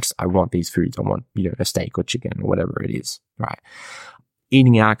like, hey, I want these foods. I want, a steak or chicken or whatever it is, right?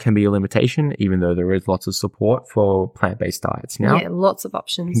 Eating out can be a limitation, even though there is lots of support for plant-based diets now. Yeah, lots of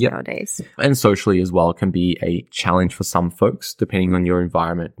options nowadays. And socially as well can be a challenge for some folks, depending on your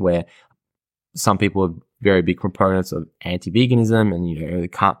environment, where some people are very big proponents of anti-veganism, and, the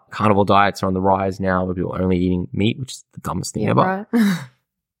carnivore diets are on the rise now, where people are only eating meat, which is the dumbest thing ever.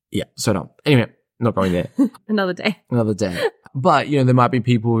 Right. So no. Anyway, not going there. Another day. But, there might be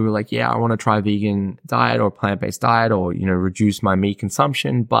people who are like, I want to try a vegan diet or plant-based diet, or, reduce my meat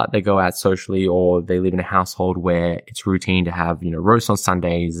consumption, but they go out socially, or they live in a household where it's routine to have, roast on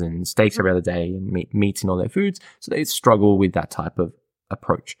Sundays and steaks every other day and meats in all their foods. So they struggle with that type of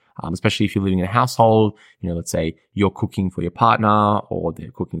approach, especially if you're living in a household, let's say you're cooking for your partner, or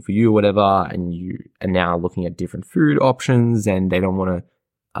they're cooking for you or whatever, and you are now looking at different food options, and they don't want to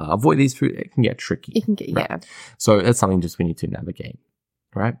avoid these food. It can get tricky. It can get, right? So that's something just we need to navigate,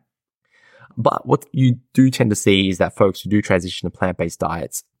 right? But what you do tend to see is that folks who do transition to plant-based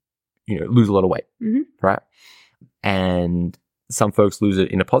diets, lose a lot of weight, right? And some folks lose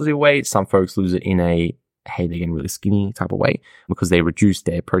it in a positive way. Some folks lose it in a, hey, they're getting really skinny type of way, because they reduce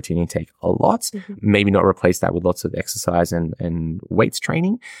their protein intake a lot. Maybe not replace that with lots of exercise and weights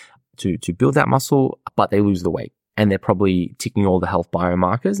training to build that muscle, but they lose the weight. And they're probably ticking all the health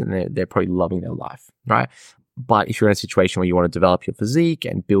biomarkers, and they're probably loving their life, right? But if you're in a situation where you want to develop your physique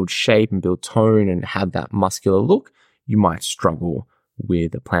and build shape and build tone and have that muscular look, you might struggle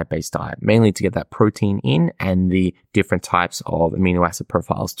with a plant-based diet, mainly to get that protein in and the different types of amino acid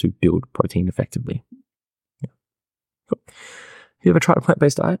profiles to build protein effectively. Cool. Have you ever tried a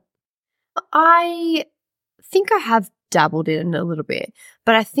plant-based diet? I think I have dabbled in it a little bit,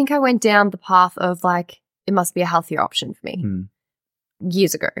 but I think I went down the path of like, it must be a healthier option for me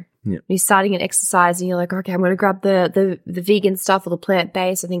years ago. You're starting an exercise and you're like, okay, I'm going to grab the vegan stuff or the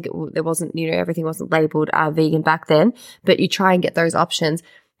plant-based. I think there wasn't, everything wasn't labeled vegan back then, but you try and get those options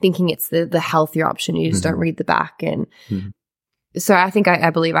thinking it's the healthier option. You just don't read the back. And So I think I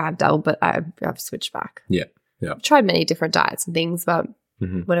believe I have dabbled, but I've switched back. Yeah. I've tried many different diets and things, but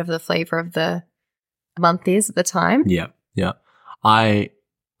whatever the flavor of the month is at the time. Yeah. I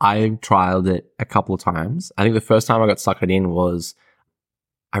trialed it a couple of times. I think the first time I got suckered in was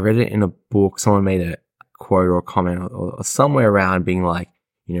I read it in a book. Someone made a quote or a comment or somewhere around being like,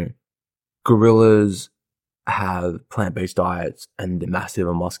 gorillas have plant-based diets and they're massive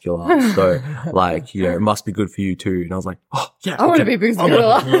and muscular. So like, it must be good for you too. And I was like, oh yeah. I want to be a big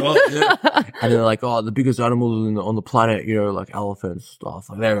gorilla. Yeah. And they're like, oh, the biggest animals on the planet, like elephants, stuff.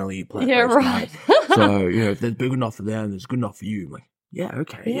 Like they don't eat plant-based right. diets. So, if they're big enough for them, it's good enough for you. I'm like, yeah,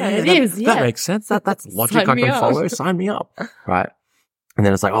 okay. Yeah, it is. That makes sense. That's logic I can follow. Sign me up. Right. And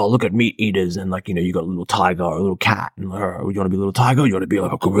then it's like, oh, look at meat eaters. And like, you got a little tiger or a little cat. And you want to be a little tiger? You want to be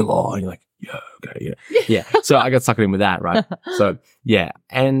like a gorilla? And you're like, yeah, okay, yeah. So I got suckered in with that, right? So yeah.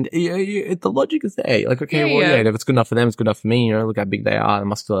 And the logic is there. Like, okay, if it's good enough for them, it's good enough for me. Look how big they are, how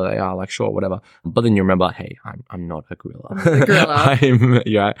muscular they are, like, sure, whatever. But then you remember, hey, I'm not a gorilla.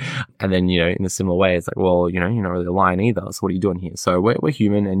 And then, in a similar way, it's like, well, you're not really a lion either. So what are you doing here? So we're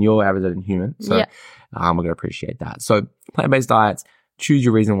human and you're average than human. So we're going to appreciate that. So plant-based diets, choose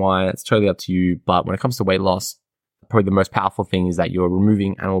your reason why. It's totally up to you. But when it comes to weight loss, probably the most powerful thing is that you're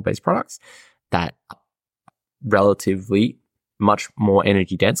removing animal-based products that are relatively much more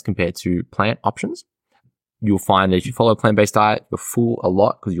energy dense compared to plant options. You'll find that if you follow a plant-based diet, you're full a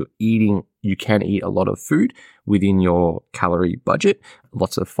lot because you can eat a lot of food within your calorie budget,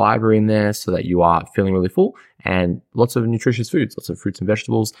 lots of fiber in there so that you are feeling really full, and lots of nutritious foods, lots of fruits and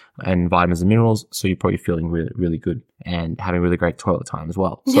vegetables and vitamins and minerals. So you're probably feeling really, really good and having really great toilet time as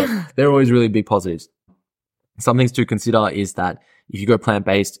well. So they're always really big positives. Some things to consider is that if you go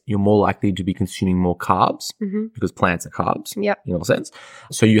plant-based, you're more likely to be consuming more carbs because plants are carbs in all sense.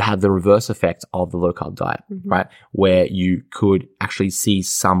 So you have the reverse effect of the low-carb diet, right? Where you could actually see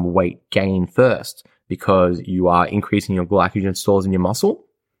some weight gain first because you are increasing your glycogen stores in your muscle.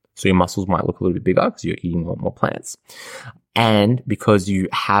 So your muscles might look a little bit bigger because you're eating a lot more plants. And because you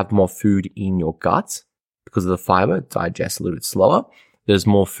have more food in your gut, because of the fiber, it digests a little bit slower. There's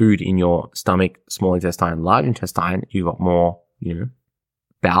more food in your stomach, small intestine, large intestine. You've got more,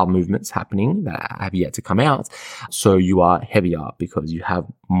 bowel movements happening that have yet to come out. So you are heavier because you have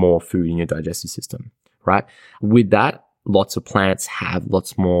more food in your digestive system, right? With that, lots of plants have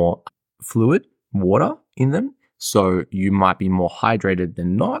lots more fluid, water in them. So you might be more hydrated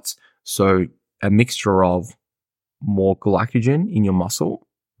than not. So a mixture of more glycogen in your muscle,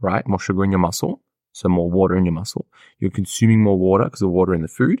 right? More sugar in your muscle. So more water in your muscle. You're consuming more water because of the water in the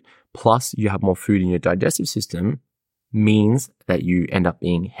food. Plus you have more food in your digestive system means that you end up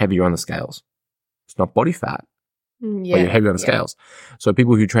being heavier on the scales. It's not body fat, but you're heavier on the scales. So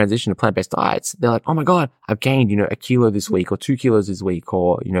people who transition to plant-based diets, they're like, oh my God, I've gained, a kilo this week or 2 kilos this week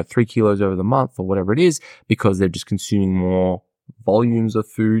or, 3 kilos over the month or whatever it is because they're just consuming more volumes of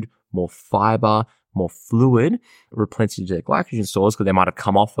food, more fiber, more fluid, replenishing their glycogen stores because they might have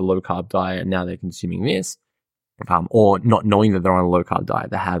come off a low-carb diet and now they're consuming this. Or not knowing that they're on a low-carb diet.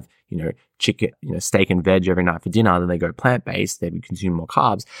 They have, chicken, steak and veg every night for dinner. Then they go plant-based. They would consume more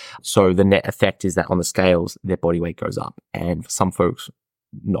carbs. So the net effect is that on the scales, their body weight goes up. And for some folks,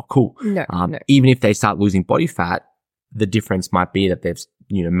 not cool. No. Even if they start losing body fat, the difference might be that they've,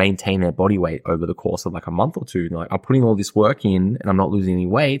 maintained their body weight over the course of like a month or two. Like, I'm putting all this work in and I'm not losing any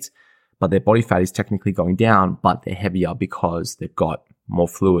weight, but their body fat is technically going down, but they're heavier because they've got more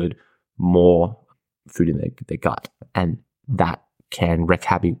fluid, more food in their gut, and that can wreak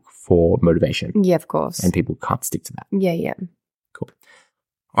havoc for motivation. Yeah, of course. And people can't stick to that. Yeah. Cool.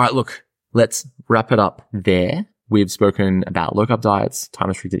 All right, look, let's wrap it up there. We've spoken about low-carb diets,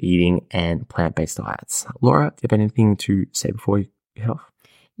 time-restricted eating, and plant-based diets. Laura, do you have anything to say before you head off?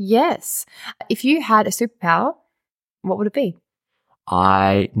 Yes. If you had a superpower, what would it be?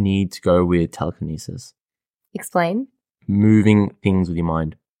 I need to go with telekinesis. Explain. Moving things with your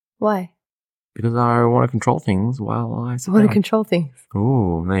mind. Why? Because I want to control things while I sit want down. to control things.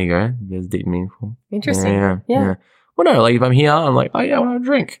 Oh, there you go. There's deep meaningful. Interesting. Yeah. Well, no, like if I'm here, I'm like, oh yeah, I want to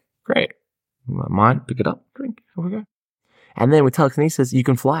drink. Great. My mind, pick it up, drink, here we go. And then with telekinesis, you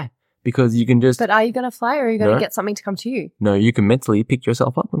can fly because you can just. But are you going to fly or are you going to get something to come to you? No, you can mentally pick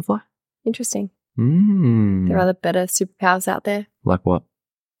yourself up and fly. Interesting. There are other better superpowers out there. Like what?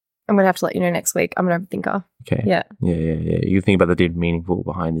 I'm going to have to let you know next week. I'm an overthinker. Okay. Yeah. You think about the deep meaningful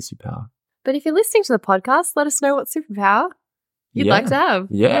behind the superpower. But if you're listening to the podcast, let us know what superpower you'd like to have.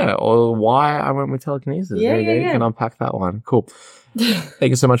 Yeah, or why I went with telekinesis. Yeah. You can unpack that one. Cool. Thank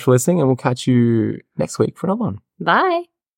you so much for listening, and we'll catch you next week for another one. Bye.